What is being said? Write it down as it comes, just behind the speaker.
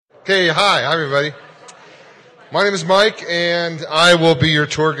Okay, hi everybody. My name is Mike, and I will be your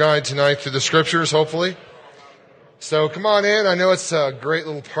tour guide tonight through the scriptures, hopefully. So come on in. I know it's a great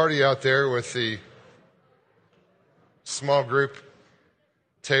little party out there with the small group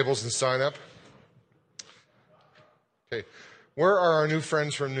tables and sign up. Okay, where are our new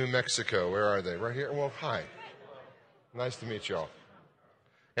friends from New Mexico? Where are they? Right here? Well, hi. Nice to meet y'all.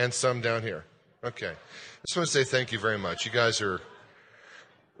 And some down here. Okay. I just want to say thank you very much. You guys are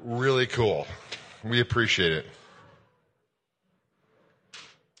really cool. We appreciate it.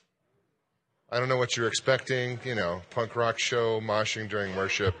 I don't know what you're expecting, punk rock show, moshing during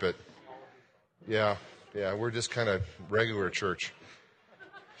worship, but yeah, we're just kind of regular church.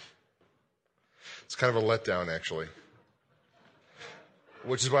 It's kind of a letdown, actually.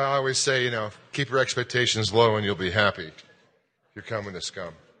 Which is why I always say, keep your expectations low and you'll be happy if you're coming to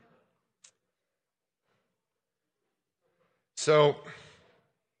Scum. So,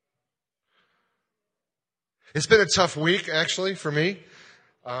 it's been a tough week, actually, for me.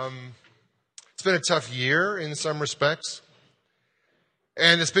 It's been a tough year in some respects.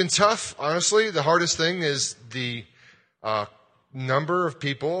 And it's been tough, honestly. The hardest thing is the number of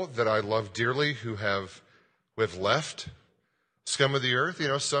people that I love dearly who have left Scum of the Earth.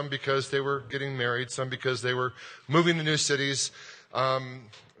 Some because they were getting married, some because they were moving to new cities,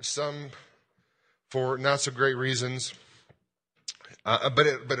 some for not so great reasons. But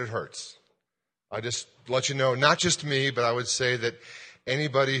it hurts. I just let you know, not just me, but I would say that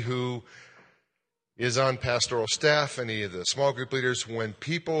anybody who is on pastoral staff, any of the small group leaders, when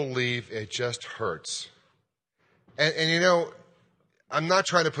people leave, it just hurts. And I'm not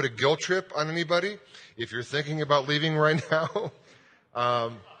trying to put a guilt trip on anybody if you're thinking about leaving right now.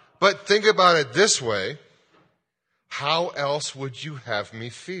 But think about it this way. How else would you have me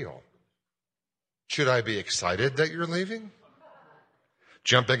feel? Should I be excited that you're leaving?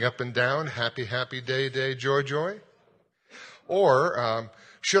 Jumping up and down, happy, happy, day, joy, joy? Or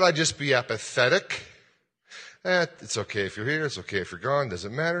should I just be apathetic? It's okay if you're here, it's okay if you're gone,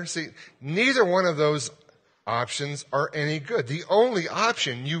 doesn't matter. See, neither one of those options are any good. The only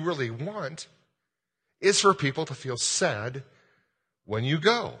option you really want is for people to feel sad when you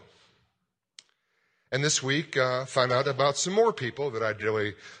go. And this week, found out about some more people that I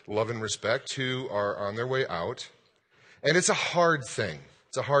dearly love and respect who are on their way out. And it's a hard thing.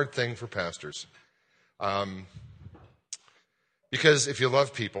 It's a hard thing for pastors. Because if you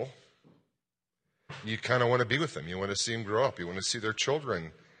love people, you kind of want to be with them. You want to see them grow up. You want to see their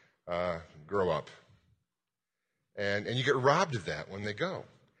children grow up. And you get robbed of that when they go.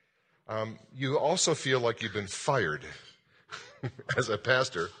 You also feel like you've been fired as a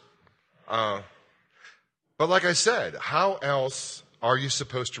pastor. But like I said, how else are you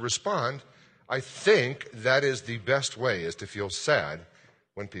supposed to respond? I think that is the best way, is to feel sad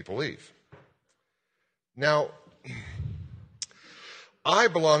when people leave. Now, I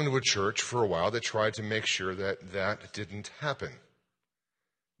belonged to a church for a while that tried to make sure that that didn't happen,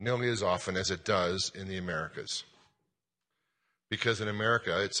 nearly as often as it does in the Americas. Because in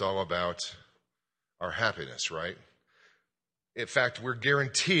America, it's all about our happiness, right? In fact, we're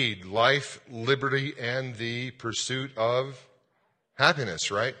guaranteed life, liberty, and the pursuit of happiness,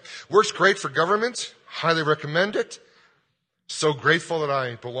 right? Works great for government. Highly recommend it. So grateful that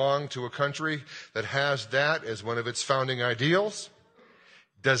I belong to a country that has that as one of its founding ideals.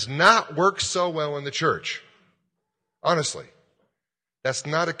 Does not work so well in the church. Honestly. That's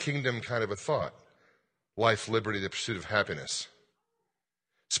not a kingdom kind of a thought. Life, liberty, the pursuit of happiness.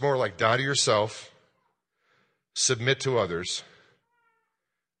 It's more like die to yourself, submit to others,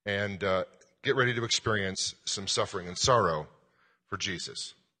 and get ready to experience some suffering and sorrow for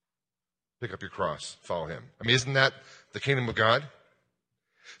Jesus. Pick up your cross, follow him. I mean, isn't that the kingdom of God?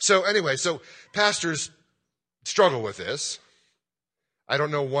 So anyway, pastors struggle with this. I don't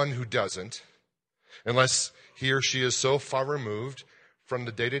know one who doesn't, unless he or she is so far removed from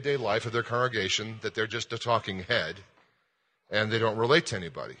the day-to-day life of their congregation that they're just a talking head and they don't relate to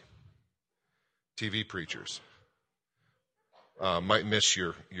anybody. TV preachers might miss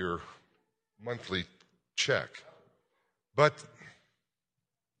your monthly check. But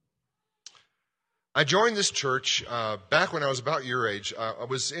I joined this church back when I was about your age. I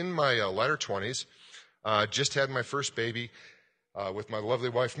was in my latter 20s, just had my first baby with my lovely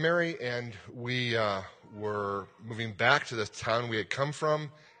wife Mary, and we were moving back to the town we had come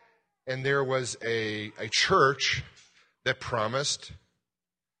from, and there was a church that promised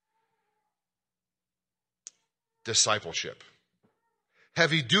discipleship,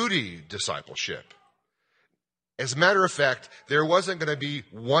 heavy-duty discipleship. As a matter of fact, there wasn't going to be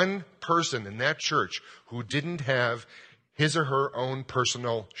one person in that church who didn't have his or her own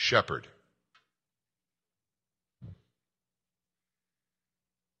personal shepherd.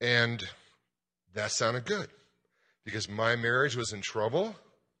 And that sounded good because my marriage was in trouble,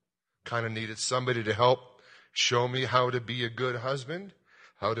 kind of needed somebody to help show me how to be a good husband,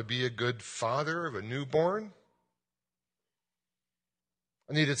 how to be a good father of a newborn.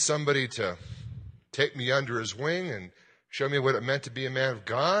 I needed somebody to take me under his wing and show me what it meant to be a man of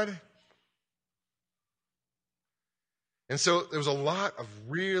God. And so there was a lot of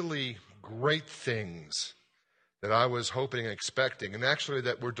really great things that I was hoping and expecting, and actually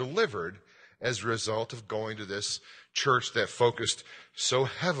that were delivered as a result of going to this church that focused so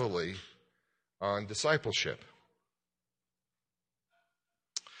heavily on discipleship.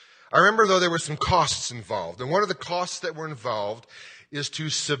 I remember, though, there were some costs involved, and one of the costs that were involved is to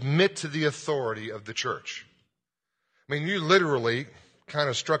submit to the authority of the church. I mean, you literally kind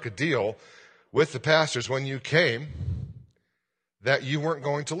of struck a deal with the pastors when you came that you weren't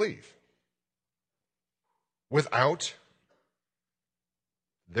going to leave without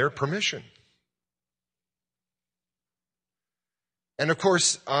their permission. And of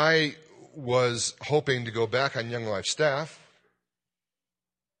course, I was hoping to go back on Young Life staff,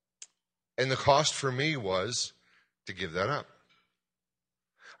 and the cost for me was to give that up.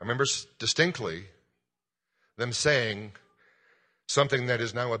 I remember distinctly them saying something that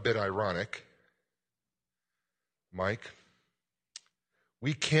is now a bit ironic. Mike,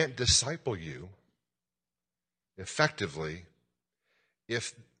 we can't disciple you effectively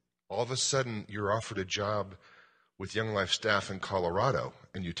if all of a sudden you're offered a job with Young Life staff in Colorado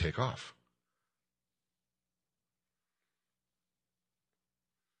and you take off.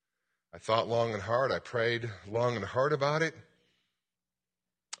 I thought long and hard. I prayed long and hard about it.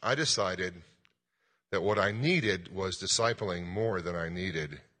 I decided that what I needed was discipling more than I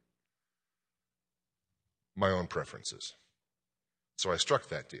needed my own preferences. So I struck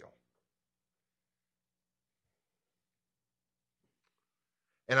that deal.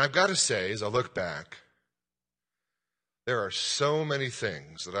 And I've got to say, as I look back, there are so many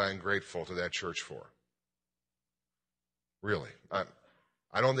things that I am grateful to that church for. Really.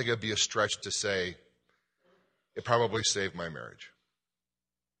 I don't think it'd be a stretch to say it probably saved my marriage.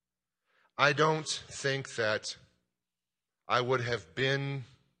 I don't think that I would have been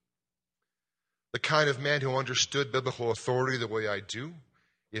the kind of man who understood biblical authority the way I do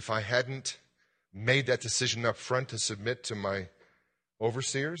if I hadn't made that decision up front to submit to my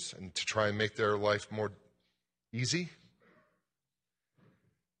overseers and to try and make their life more easy.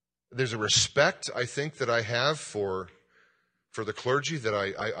 There's a respect, I think, that I have for the clergy that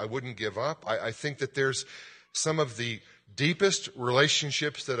I wouldn't give up. I think that there's some of the deepest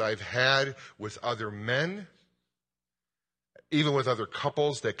relationships that I've had with other men, even with other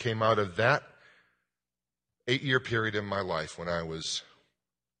couples that came out of that 8-year period in my life when I was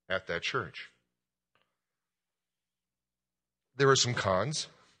at that church. There were some cons.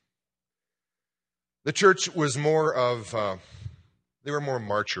 The church was more of, they were more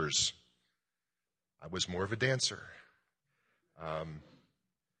marchers. I was more of a dancer.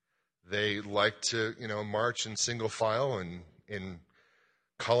 They liked to, march in single file and in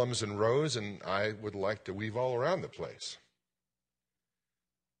columns and rows, and I would like to weave all around the place.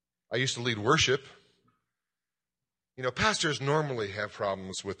 I used to lead worship. Pastors normally have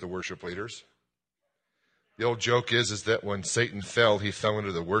problems with the worship leaders. The old joke is that when Satan fell, he fell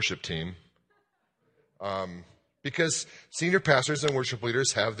into the worship team. Because senior pastors and worship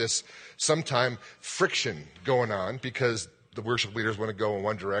leaders have this sometime friction going on because the worship leaders want to go in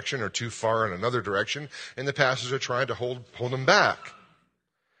one direction or too far in another direction, and the pastors are trying to hold them back.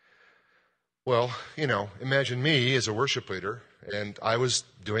 Well, imagine me as a worship leader, and I was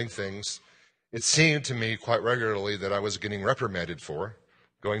doing things, it seemed to me quite regularly that I was getting reprimanded for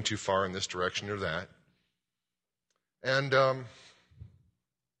going too far in this direction or that. And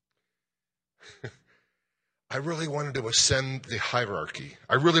I really wanted to ascend the hierarchy.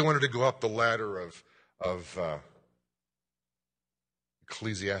 I really wanted to go up the ladder of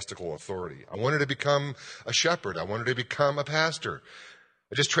ecclesiastical authority. I wanted to become a shepherd. I wanted to become a pastor.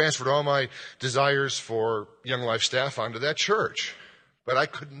 I just transferred all my desires for Young Life staff onto that church. But I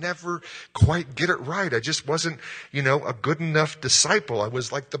could never quite get it right. I just wasn't, a good enough disciple. I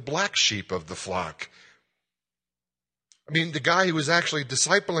was like the black sheep of the flock. The guy who was actually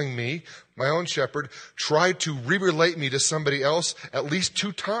discipling me, my own shepherd, tried to re-relate me to somebody else at least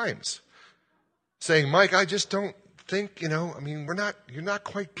 2 times, saying, Mike, I just don't think, you're not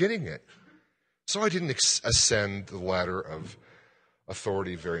quite getting it. So I didn't ascend the ladder of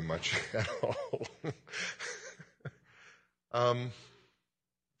authority very much at all.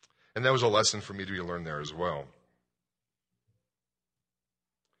 And that was a lesson for me to learn there as well.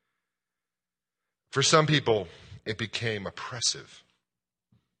 For some people, it became oppressive.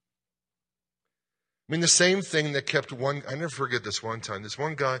 I mean, the same thing that kept I never forget this one time. This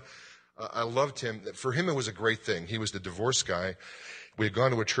one guy, I loved him. For him, it was a great thing. He was the divorced guy. We had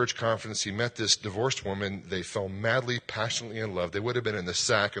gone to a church conference. He met this divorced woman. They fell madly, passionately in love. They would have been in the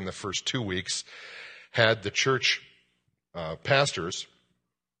sack in the first 2 weeks had the church pastors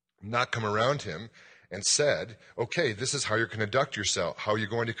not come around him and said, okay, this is how you're going to conduct yourself, how you're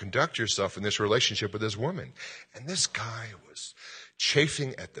going to conduct yourself in this relationship with this woman. And this guy was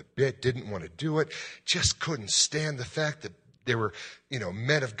chafing at the bit, didn't want to do it, just couldn't stand the fact that there were,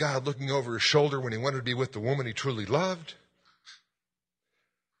 men of God looking over his shoulder when he wanted to be with the woman he truly loved.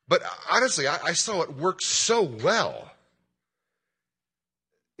 But honestly, I saw it work so well,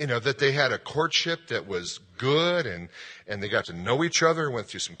 that they had a courtship that was good and they got to know each other, went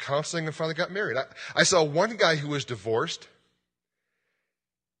through some counseling and finally got married. I saw one guy who was divorced.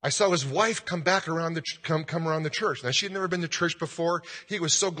 I saw his wife come around the church. Now, she had never been to church before. He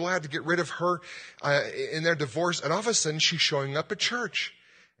was so glad to get rid of her in their divorce. And all of a sudden, she's showing up at church.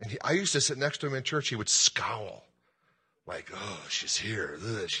 And I used to sit next to him in church. He would scowl. Like, oh, she's here.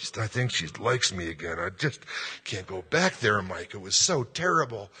 I think she likes me again. I just can't go back there, Mike. It was so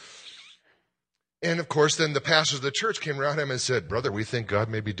terrible. And, of course, then the pastors of the church came around him and said, brother, we think God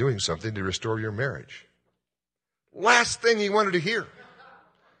may be doing something to restore your marriage. Last thing he wanted to hear.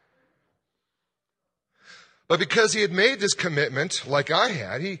 But because he had made this commitment, like I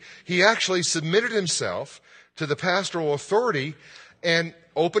had, he actually submitted himself to the pastoral authority and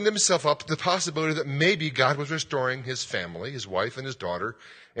opened himself up to the possibility that maybe God was restoring his family, his wife and his daughter,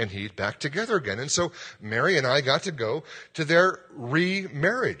 and he back together again. And so Mary and I got to go to their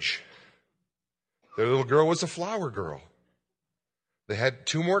remarriage. Their little girl was a flower girl. They had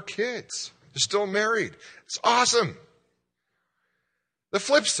 2 more kids. They're still married. It's awesome. The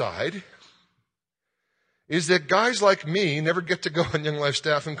flip side is that guys like me never get to go on Young Life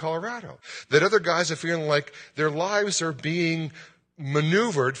staff in Colorado. That other guys are feeling like their lives are being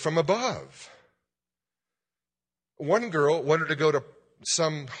maneuvered from above. One girl wanted to go to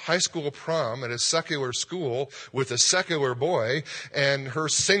some high school prom at a secular school with a secular boy, and her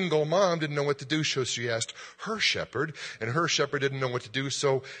single mom didn't know what to do, so she asked her shepherd, and her shepherd didn't know what to do,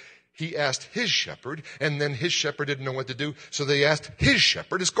 so he asked his shepherd, and then his shepherd didn't know what to do, so they asked his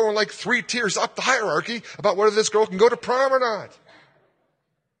shepherd. It's going like 3 tiers up the hierarchy about whether this girl can go to prom or not.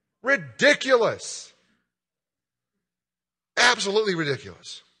 Ridiculous. Absolutely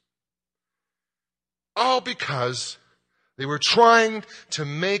ridiculous. All because they were trying to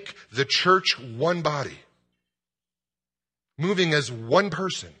make the church one body, moving as one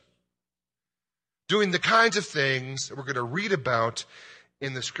person, doing the kinds of things that we're going to read about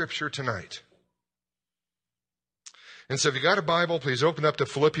in the scripture tonight. And so if you got a Bible, please open up to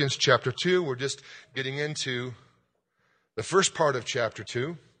Philippians chapter 2. We're just getting into the first part of chapter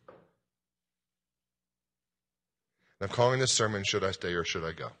 2. I'm calling this sermon, Should I Stay or Should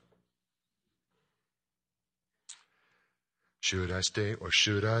I Go? Should I stay or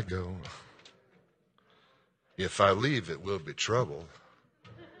should I go? If I leave, it will be trouble.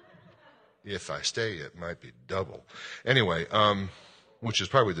 If I stay, it might be double. Anyway, which is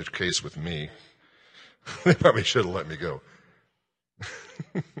probably the case with me. They probably should have let me go.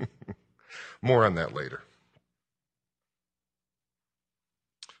 More on that later.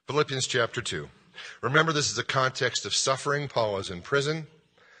 Philippians chapter 2. Remember, this is a context of suffering. Paul is in prison.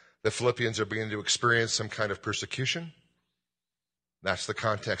 The Philippians are beginning to experience some kind of persecution. That's the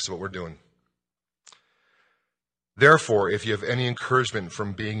context of what we're doing. Therefore, if you have any encouragement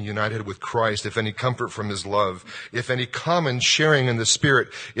from being united with Christ, if any comfort from his love, if any common sharing in the Spirit,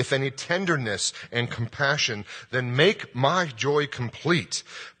 if any tenderness and compassion, then make my joy complete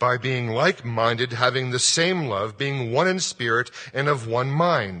by being like-minded, having the same love, being one in spirit and of one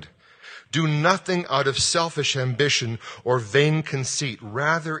mind. Do nothing out of selfish ambition or vain conceit.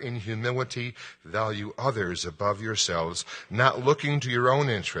 Rather, in humility, value others above yourselves, not looking to your own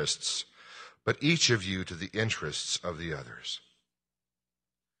interests, but each of you to the interests of the others.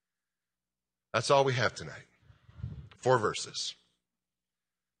 That's all we have tonight. 4 verses.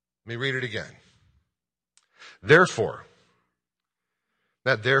 Let me read it again. Therefore,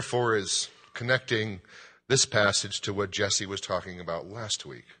 that therefore is connecting this passage to what Jesse was talking about last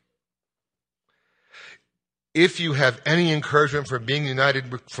week. If you have any encouragement from being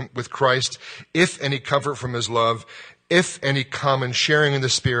united with Christ, if any comfort from his love, if any common sharing in the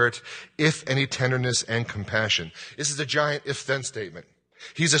Spirit, if any tenderness and compassion. This is a giant if-then statement.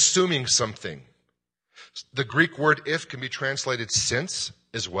 He's assuming something. The Greek word if can be translated since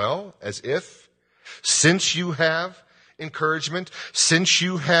as well as if. Since you have encouragement, since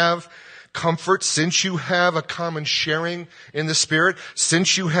you have comfort, since you have a common sharing in the Spirit,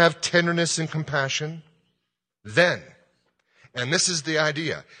 since you have tenderness and compassion, then, and this is the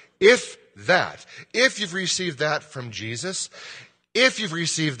idea, if you've received that from Jesus, if you've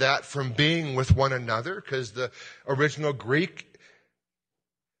received that from being with one another, because the original Greek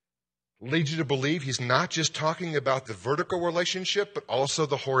leads you to believe he's not just talking about the vertical relationship, but also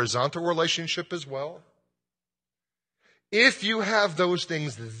the horizontal relationship as well. If you have those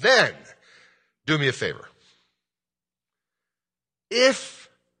things, then do me a favor. If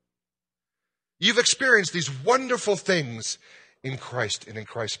you've experienced these wonderful things in Christ and in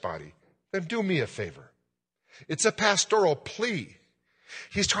Christ's body, then do me a favor. It's a pastoral plea.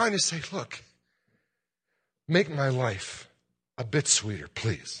 He's trying to say, look, make my life a bit sweeter,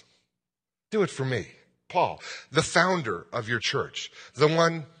 please. Do it for me. Paul, the founder of your church, the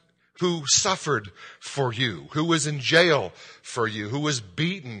one who suffered for you, who was in jail for you, who was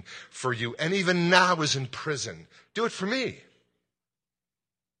beaten for you, and even now is in prison. Do it for me.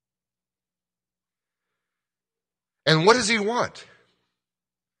 And what does he want?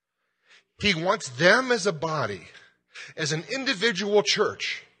 He wants them as a body, as an individual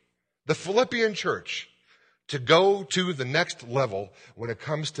church, the Philippian church, to go to the next level when it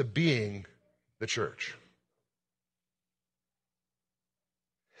comes to being the church.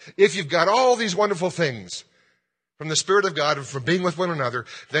 If you've got all these wonderful things from the Spirit of God and from being with one another,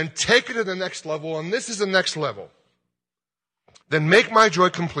 then take it to the next level, and this is the next level. Then make my joy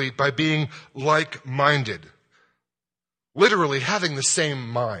complete by being like-minded. Literally having the same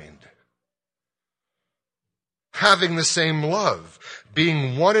mind. Having the same love.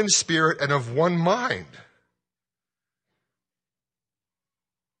 Being one in spirit and of one mind.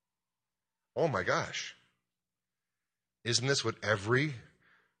 Oh my gosh. Isn't this what every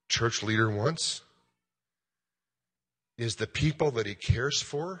church leader wants? Is the people that he cares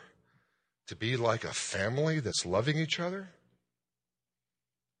for to be like a family that's loving each other?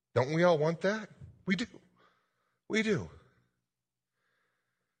 Don't we all want that? We do. We do.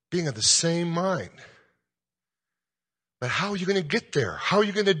 Being of the same mind. But how are you going to get there? How are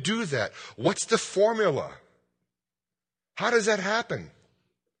you going to do that? What's the formula? How does that happen?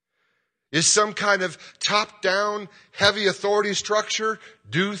 Is some kind of top-down, heavy authority structure,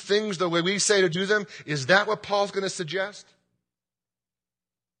 do things the way we say to do them? Is that what Paul's going to suggest?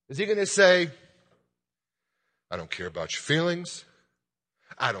 Is he going to say, I don't care about your feelings.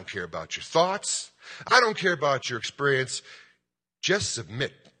 I don't care about your thoughts. I don't care about your experience. Just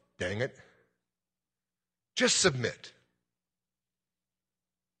submit, dang it. Just submit.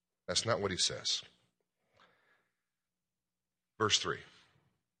 That's not what he says. Verse 3.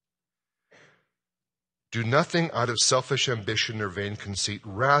 Do nothing out of selfish ambition or vain conceit.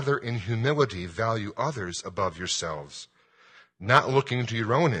 Rather, in humility, value others above yourselves, not looking to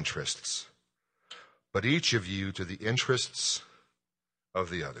your own interests, but each of you to the interests of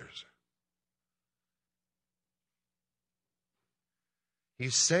the others.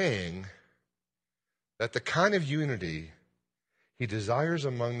 He's saying that the kind of unity he desires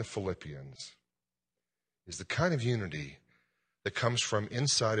among the Philippians is the kind of unity that comes from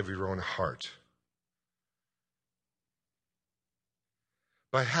inside of your own heart.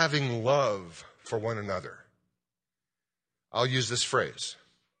 By having love for one another. I'll use this phrase.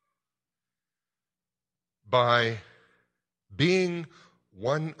 By being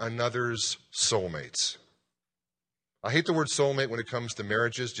one another's soulmates. I hate the word soulmate when it comes to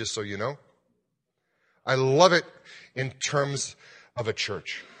marriages, just so you know. I love it in terms of a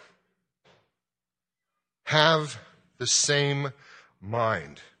church. Have the same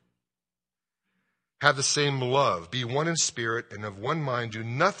mind. Have the same love. Be one in spirit and of one mind. Do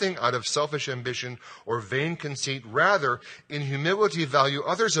nothing out of selfish ambition or vain conceit. Rather, in humility, value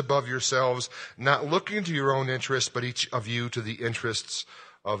others above yourselves, not looking to your own interests, but each of you to the interests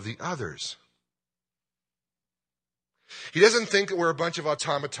of the others. He doesn't think that we're a bunch of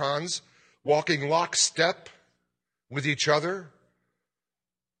automatons walking lockstep with each other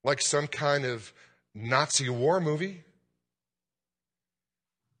like some kind of Nazi war movie.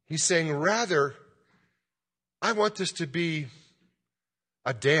 He's saying, rather, I want this to be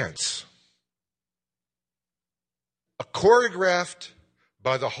a dance. A choreographed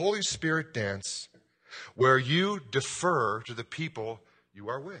by the Holy Spirit dance where you defer to the people you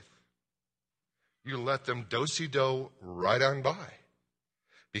are with. You let them do-si-do right on by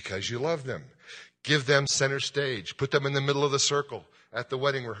because you love them. Give them center stage. Put them in the middle of the circle at the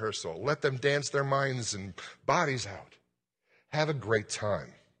wedding rehearsal. Let them dance their minds and bodies out. Have a great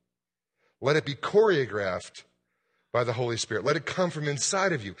time. Let it be choreographed by the Holy Spirit. Let it come from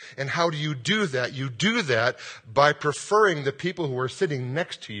inside of you. And how do you do that? You do that by preferring the people who are sitting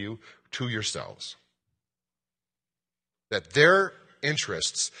next to you to yourselves. That their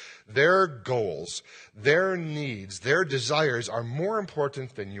interests, their goals, their needs, their desires are more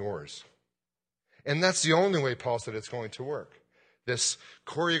important than yours. And that's the only way Paul said it's going to work. This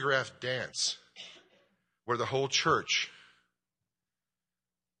choreographed dance where the whole church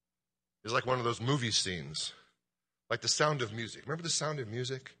is like one of those movie scenes, like The Sound of Music. Remember The Sound of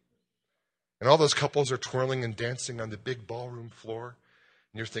Music? And all those couples are twirling and dancing on the big ballroom floor.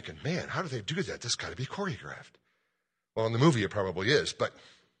 And you're thinking, man, how do they do that? This got to be choreographed. Well, in the movie it probably is, but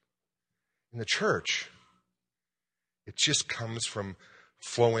in the church, it just comes from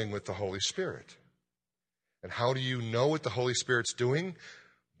flowing with the Holy Spirit. And how do you know what the Holy Spirit's doing?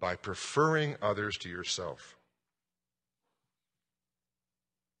 By preferring others to yourself.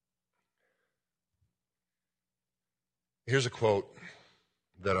 Here's a quote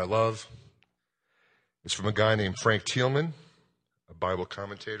that I love. It's from a guy named Frank Thielman, a Bible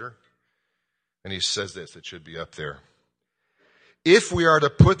commentator. And he says this, it should be up there. If we are to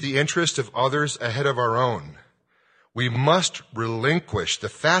put the interest of others ahead of our own, we must relinquish the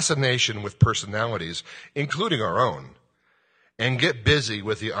fascination with personalities, including our own, and get busy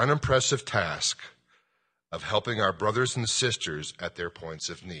with the unimpressive task of helping our brothers and sisters at their points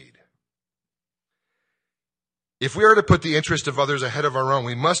of need. If we are to put the interest of others ahead of our own,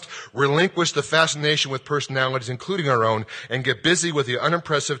 we must relinquish the fascination with personalities, including our own, and get busy with the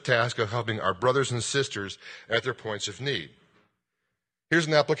unimpressive task of helping our brothers and sisters at their points of need. Here's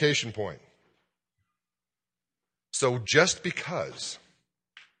an application point. So just because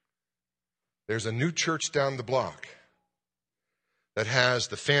there's a new church down the block that has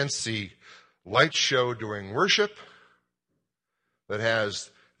the fancy light show during worship, that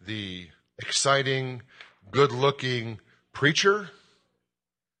has the exciting, good-looking preacher,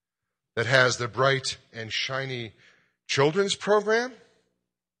 that has the bright and shiny children's program,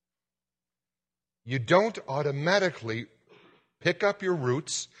 you don't automatically pick up your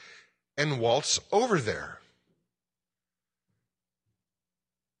roots and waltz over there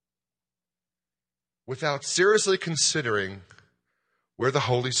without seriously considering where the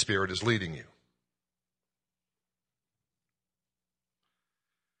Holy Spirit is leading you.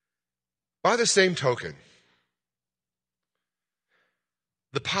 By the same token,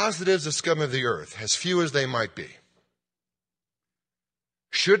 the positives of scum of the earth, as few as they might be,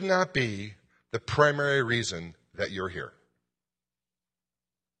 should not be the primary reason that you're here.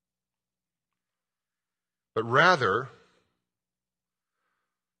 But rather,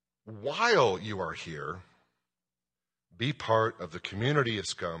 while you are here, be part of the community of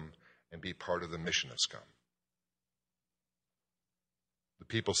scum and be part of the mission of scum. The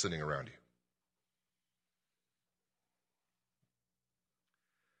people sitting around you.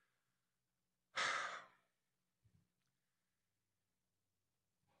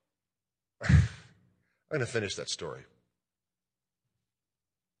 I'm going to finish that story.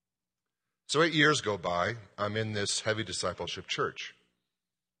 So 8 years go by. I'm in this heavy discipleship church.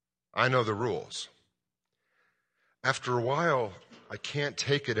 I know the rules. After a while, I can't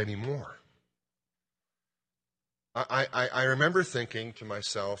take it anymore. I remember thinking to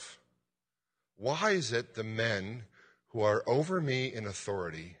myself, why is it the men who are over me in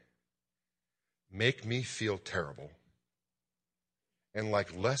authority make me feel terrible and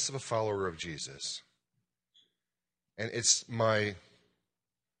like less of a follower of Jesus? And it's my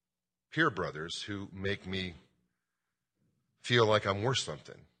peer brothers who make me feel like I'm worth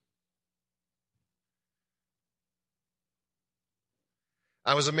something.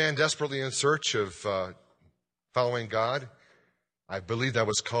 I was a man desperately in search of following God. I believed I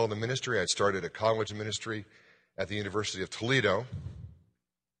was called to ministry. I'd started a college ministry at the University of Toledo.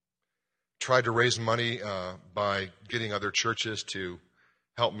 Tried to raise money by getting other churches to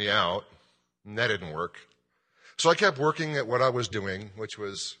help me out, and that didn't work. So I kept working at what I was doing, which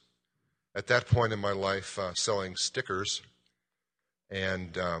was, at that point in my life, selling stickers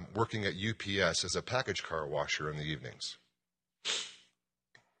and working at UPS as a package car washer in the evenings.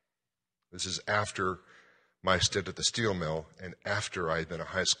 This is after my stint at the steel mill and after I had been a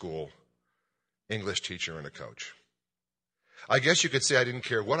high school English teacher and a coach. I guess you could say I didn't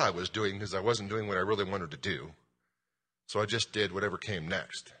care what I was doing because I wasn't doing what I really wanted to do. So I just did whatever came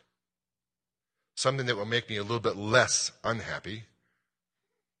next. Something that would make me a little bit less unhappy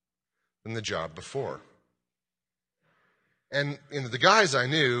than the job before. And the guys I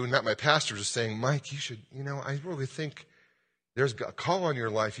knew, not my pastors, were saying, Mike, you should, I really think there's a call on your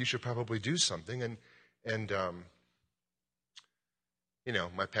life. You should probably do something. And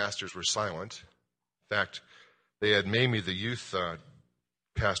my pastors were silent. In fact, They had made me the youth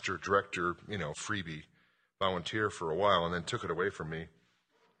pastor, director, freebie volunteer for a while, and then took it away from me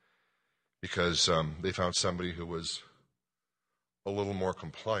because they found somebody who was a little more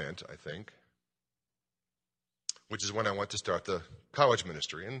compliant, I think, which is when I went to start the college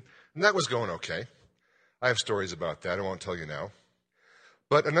ministry. And that was going okay. I have stories about that. I won't tell you now.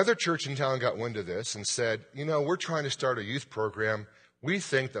 But another church in town got wind of this and said, we're trying to start a youth program. We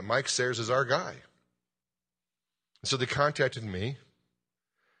think that Mike Sayers is our guy. And so they contacted me,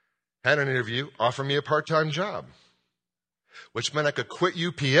 had an interview, offered me a part-time job, which meant I could quit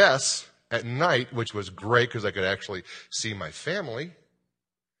UPS at night, which was great because I could actually see my family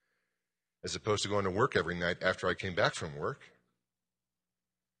as opposed to going to work every night after I came back from work.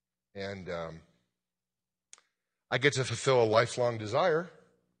 And I get to fulfill a lifelong desire.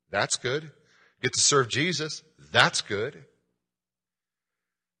 That's good. Get to serve Jesus. That's good.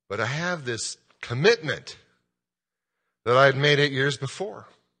 But I have this commitment that I had made 8 years before.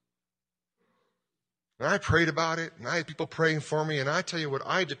 And I prayed about it, and I had people praying for me, and I tell you what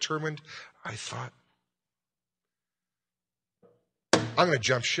I determined. I thought, I'm going to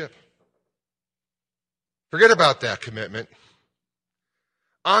jump ship. Forget about that commitment.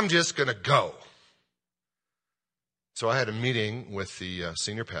 I'm just going to go. So I had a meeting with the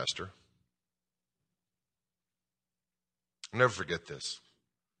senior pastor. I'll never forget this.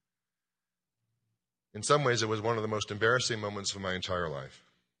 In some ways, it was one of the most embarrassing moments of my entire life.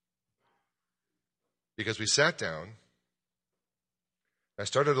 Because we sat down, I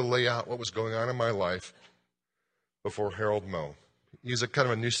started to lay out what was going on in my life before Harold Moe. He's a kind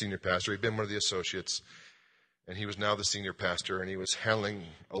of a new senior pastor. He'd been one of the associates, and he was now the senior pastor, and he was handling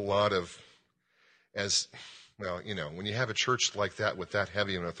a lot of, when you have a church like that with that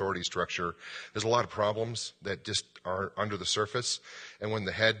heavy an authority structure, there's a lot of problems that just are under the surface. And when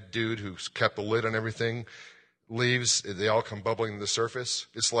the head dude who's kept the lid on everything leaves, they all come bubbling to the surface.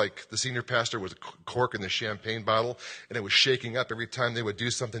 It's like the senior pastor was a cork in the champagne bottle, and it was shaking up every time they would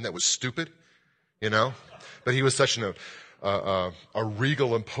do something that was stupid, But he was such a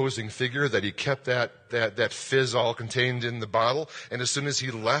regal, imposing figure that he kept that fizz all contained in the bottle. And as soon as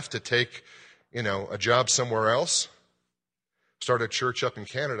he left to take a job somewhere else, start a church up in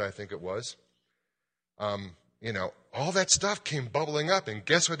Canada, I think it was. All that stuff came bubbling up, and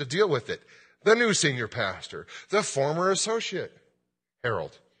guess who had to deal with it? The new senior pastor, the former associate,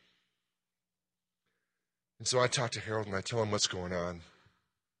 Harold. And so I talk to Harold, and I tell him what's going on.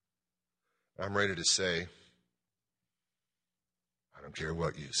 I'm ready to say, I don't care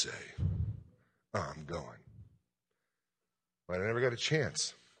what you say. I'm going. But I never got a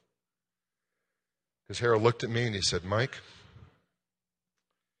chance. Because Harold looked at me and he said, Mike,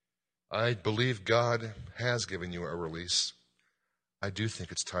 I believe God has given you a release. I do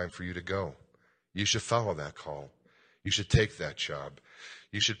think it's time for you to go. You should follow that call. You should take that job.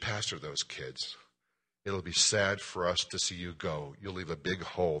 You should pastor those kids. It'll be sad for us to see you go. You'll leave a big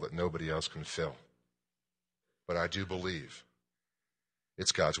hole that nobody else can fill. But I do believe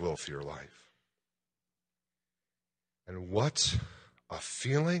it's God's will for your life. And what a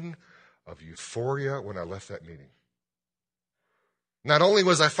feeling of euphoria when I left that meeting. Not only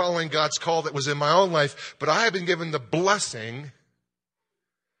was I following God's call that was in my own life, but I have been given the blessing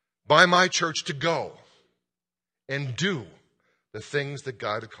by my church to go and do the things that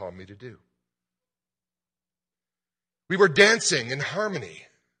God had called me to do. We were dancing in harmony,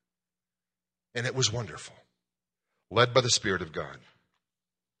 and it was wonderful, led by the Spirit of God.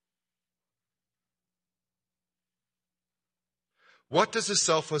 What does a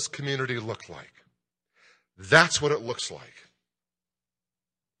selfless community look like? That's what it looks like.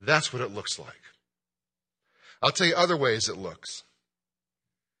 That's what it looks like. I'll tell you other ways it looks.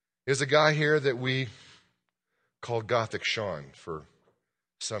 There's a guy here that we called Gothic Sean for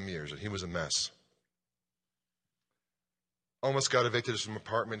some years, and he was a mess. Almost got evicted from an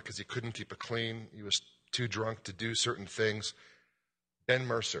apartment because he couldn't keep it clean. He was too drunk to do certain things. Ben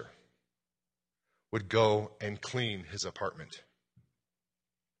Mercer would go and clean his apartment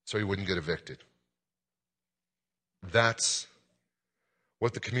so he wouldn't get evicted. That's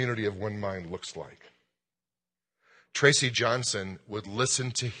what the community of One Mind looks like. Tracy Johnson would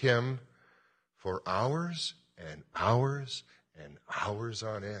listen to him for hours and hours and hours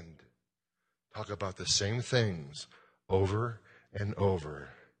on end. Talk about the same things over and over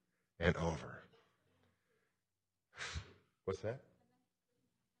and over. What's that?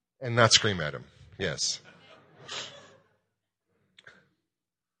 And not scream at him. Yes.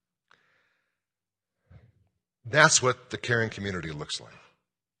 That's what the caring community looks like.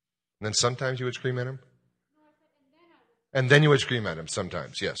 And then sometimes you would scream at him? And then you would scream at him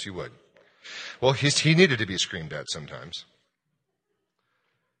sometimes. Yes, you would. Well, he needed to be screamed at sometimes.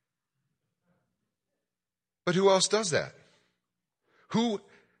 But who else does that? Who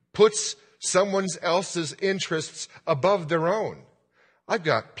puts someone else's interests above their own? I've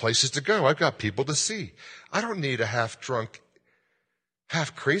got places to go. I've got people to see. I don't need a half-drunk,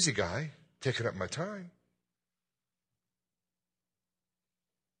 half-crazy guy taking up my time.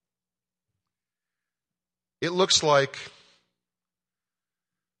 It looks like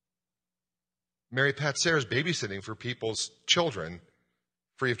Mary Pat Sayers babysitting for people's children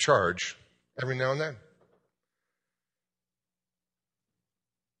free of charge every now and then.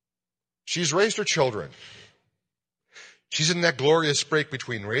 She's raised her children. She's in that glorious break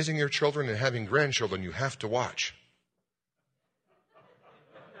between raising your children and having grandchildren you have to watch.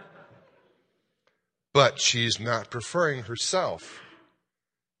 But she's not preferring herself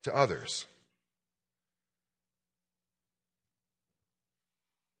to others.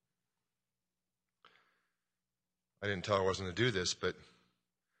 I didn't tell her I wasn't going to do this, but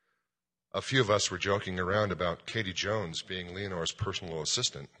a few of us were joking around about Katie Jones being Leonore's personal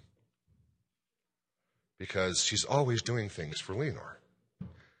assistant because she's always doing things for Leonore. I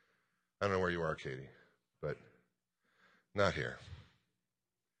don't know where you are, Katie, but not here.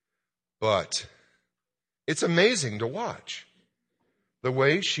 But it's amazing to watch the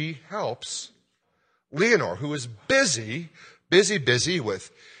way she helps Leonore, who is busy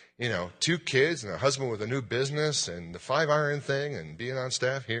with, 2 kids and a husband with a new business and the 5-iron thing and being on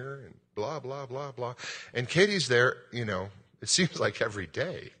staff here and blah, blah, blah, blah. And Katie's there, it seems like every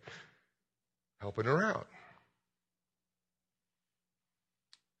day helping her out.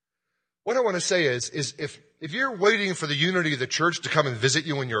 What I want to say is if you're waiting for the unity of the church to come and visit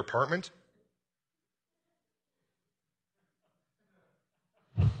you in your apartment,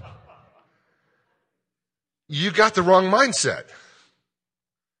 you got the wrong mindset.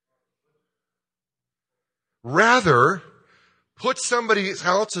 Rather, put somebody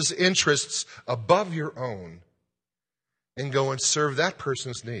else's interests above your own and go and serve that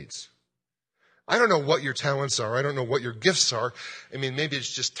person's needs. I don't know what your talents are. I don't know what your gifts are. Maybe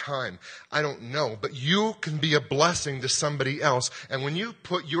it's just time. I don't know. But you can be a blessing to somebody else. And when you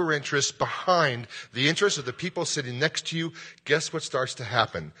put your interests behind the interests of the people sitting next to you, guess what starts to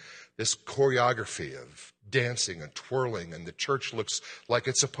happen? This choreography of dancing and twirling, and the church looks like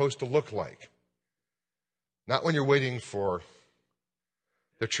it's supposed to look like. Not when you're waiting for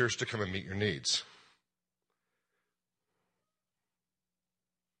the church to come and meet your needs.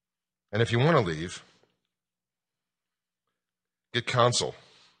 And if you want to leave, get counsel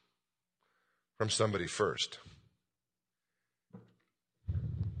from somebody first.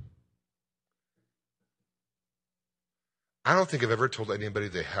 I don't think I've ever told anybody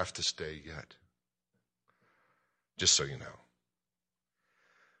they have to stay yet. Just so you know.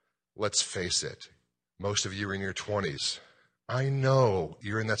 Let's face it. Most of you are in your 20s. I know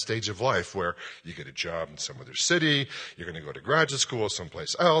you're in that stage of life where you get a job in some other city, you're going to go to graduate school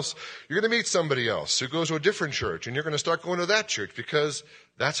someplace else, you're going to meet somebody else who goes to a different church, and you're going to start going to that church because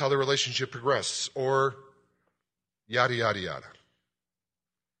that's how the relationship progresses, or yada, yada, yada.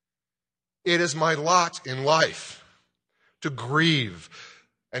 It is my lot in life to grieve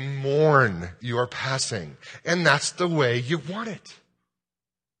and mourn your passing, and that's the way you want it.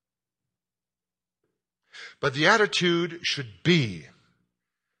 But the attitude should be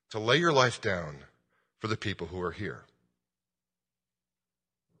to lay your life down for the people who are here.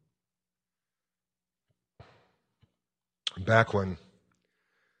 Back when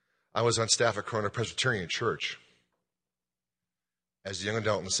I was on staff at Corona Presbyterian Church as a young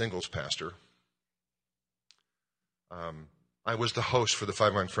adult and singles pastor, I was the host for the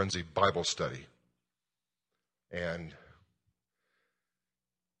 5-Iron Frenzy Bible study. And,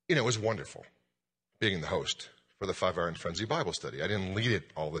 it was wonderful being the host for the 5-Iron Frenzy Bible study. I didn't lead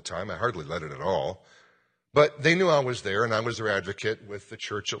it all the time. I hardly led it at all. But they knew I was there, and I was their advocate with the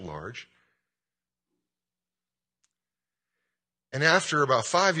church at large. And after about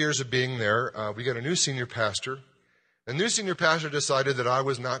 5 years of being there, we got a new senior pastor. The new senior pastor decided that I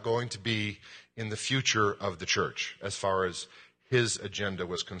was not going to be in the future of the church as far as his agenda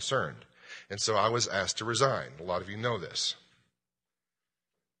was concerned. And so I was asked to resign. A lot of you know this.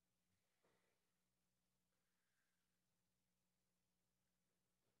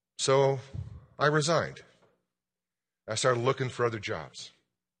 So I resigned. I started looking for other jobs.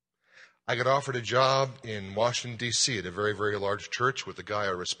 I got offered a job in Washington, D.C. at a very, very large church with a guy I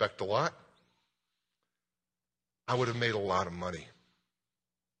respect a lot. I would have made a lot of money.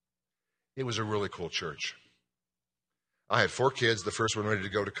 It was a really cool church. I had 4 kids, the first one ready to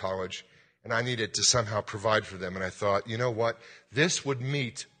go to college, and I needed to somehow provide for them. And I thought, you know what? This would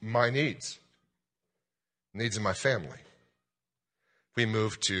meet my needs of my family. We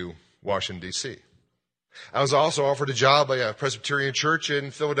moved to Washington, D.C. I was also offered a job by a Presbyterian church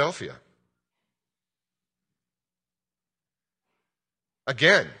in Philadelphia.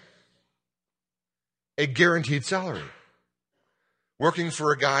 Again, a guaranteed salary, working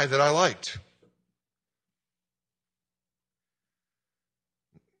for a guy that I liked.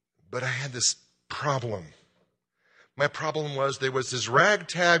 But I had this problem. My problem was there was this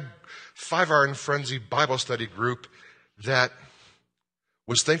ragtag 5-hour frenzy Bible study group that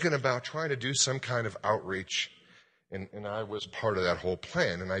was thinking about trying to do some kind of outreach, and I was part of that whole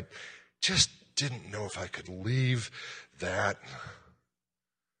plan, and I just didn't know if I could leave that.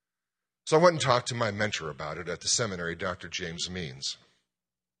 So I went and talked to my mentor about it at the seminary, Dr. James Means.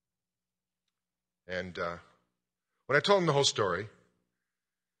 And when I told him the whole story,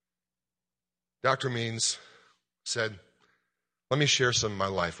 Dr. Means said, "Let me share some of my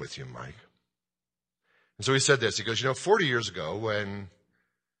life with you, Mike." And so he said this. He goes, 40 years ago when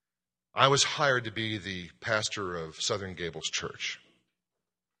I was hired to be the pastor of Southern Gables Church,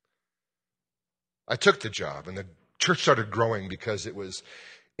 I took the job, and the church started growing because it was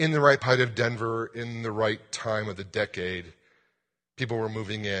in the right part of Denver, in the right time of the decade. People were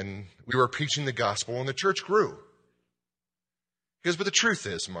moving in. We were preaching the gospel, and the church grew. He goes, but the truth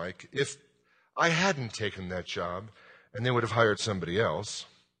is, Mike, if I hadn't taken that job and they would have hired somebody else,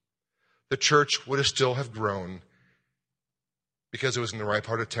 the church would have still have grown because it was in the right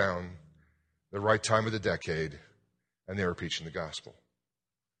part of town, the right time of the decade, and they were preaching the gospel.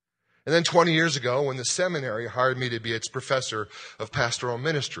 And then 20 years ago, when the seminary hired me to be its professor of pastoral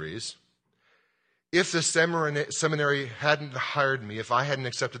ministries, if the seminary hadn't hired me, if I hadn't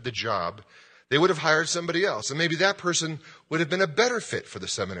accepted the job, they would have hired somebody else. And maybe that person would have been a better fit for the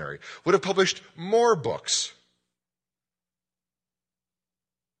seminary, would have published more books,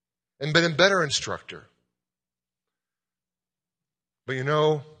 and been a better instructor. But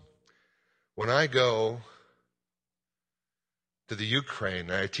when I go to the Ukraine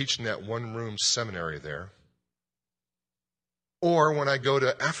and I teach in that one-room seminary there, or when I go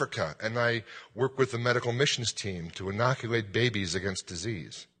to Africa and I work with the medical missions team to inoculate babies against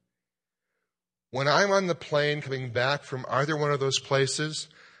disease, when I'm on the plane coming back from either one of those places,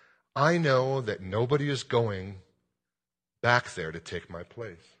 I know that nobody is going back there to take my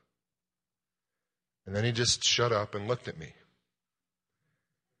place. And then he just shut up and looked at me.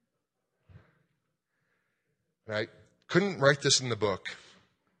 And I couldn't write this in the book,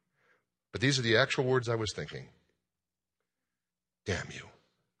 but these are the actual words I was thinking. Damn you.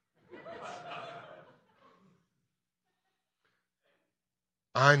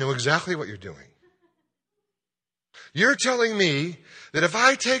 I know exactly what you're doing. You're telling me that if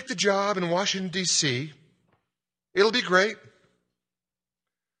I take the job in Washington, D.C., it'll be great.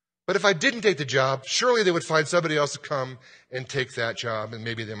 But if I didn't take the job, surely they would find somebody else to come and take that job, and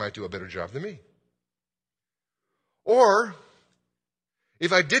maybe they might do a better job than me. Or,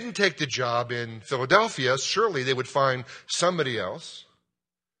 if I didn't take the job in Philadelphia, surely they would find somebody else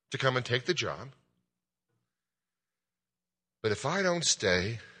to come and take the job. But if I don't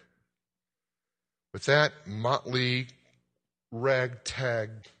stay with that motley, ragtag,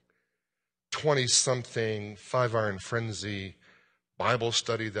 20-something, 5-hour frenzy Bible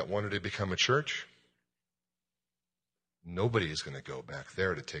study that wanted to become a church, nobody is going to go back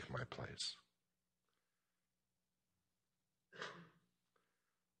there to take my place.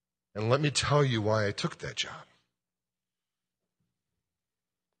 And let me tell you why I took that job.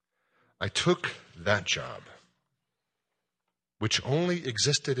 I took that job, which only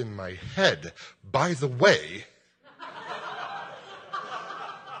existed in my head, by the way,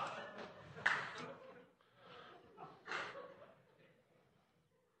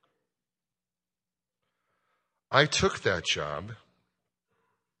 I took that job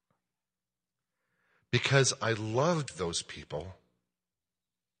because I loved those people,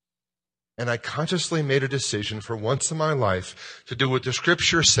 and I consciously made a decision for once in my life to do what the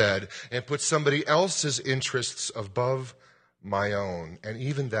Scripture said and put somebody else's interests above my own, and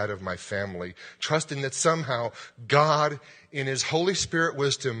even that of my family, trusting that somehow God, in His Holy Spirit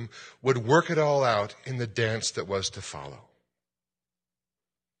wisdom, would work it all out in the dance that was to follow.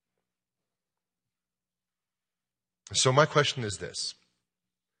 So my question is this: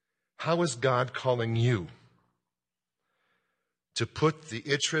 how is God calling you to put the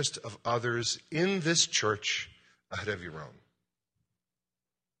interest of others in this church ahead of your own?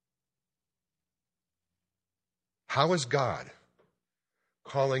 How is God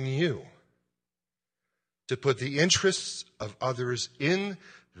calling you to put the interests of others in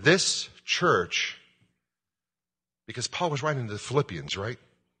this church, because Paul was writing to the Philippians, right?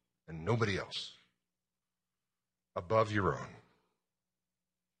 And nobody else. Above your own.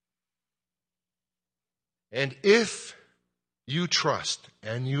 And if you trust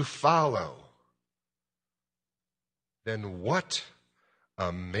and you follow, then what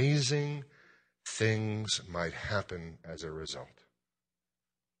amazing things might happen as a result.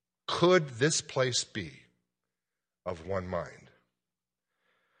 Could this place be of one mind?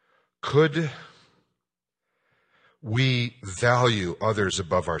 Could we value others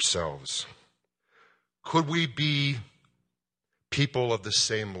above ourselves? Could we be people of the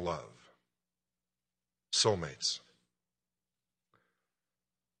same love? Soulmates.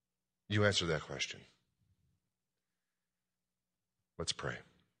 You answer that question. Let's pray.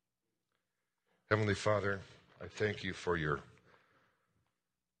 Heavenly Father, I thank you for your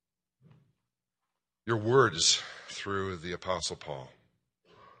words through the Apostle Paul.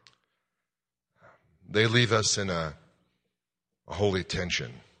 They leave us in a holy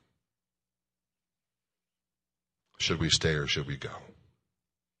tension. Should we stay or should we go?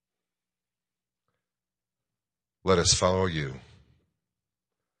 Let us follow you,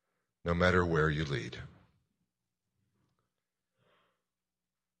 no matter where you lead.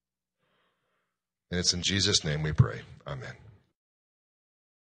 And it's in Jesus' name we pray. Amen.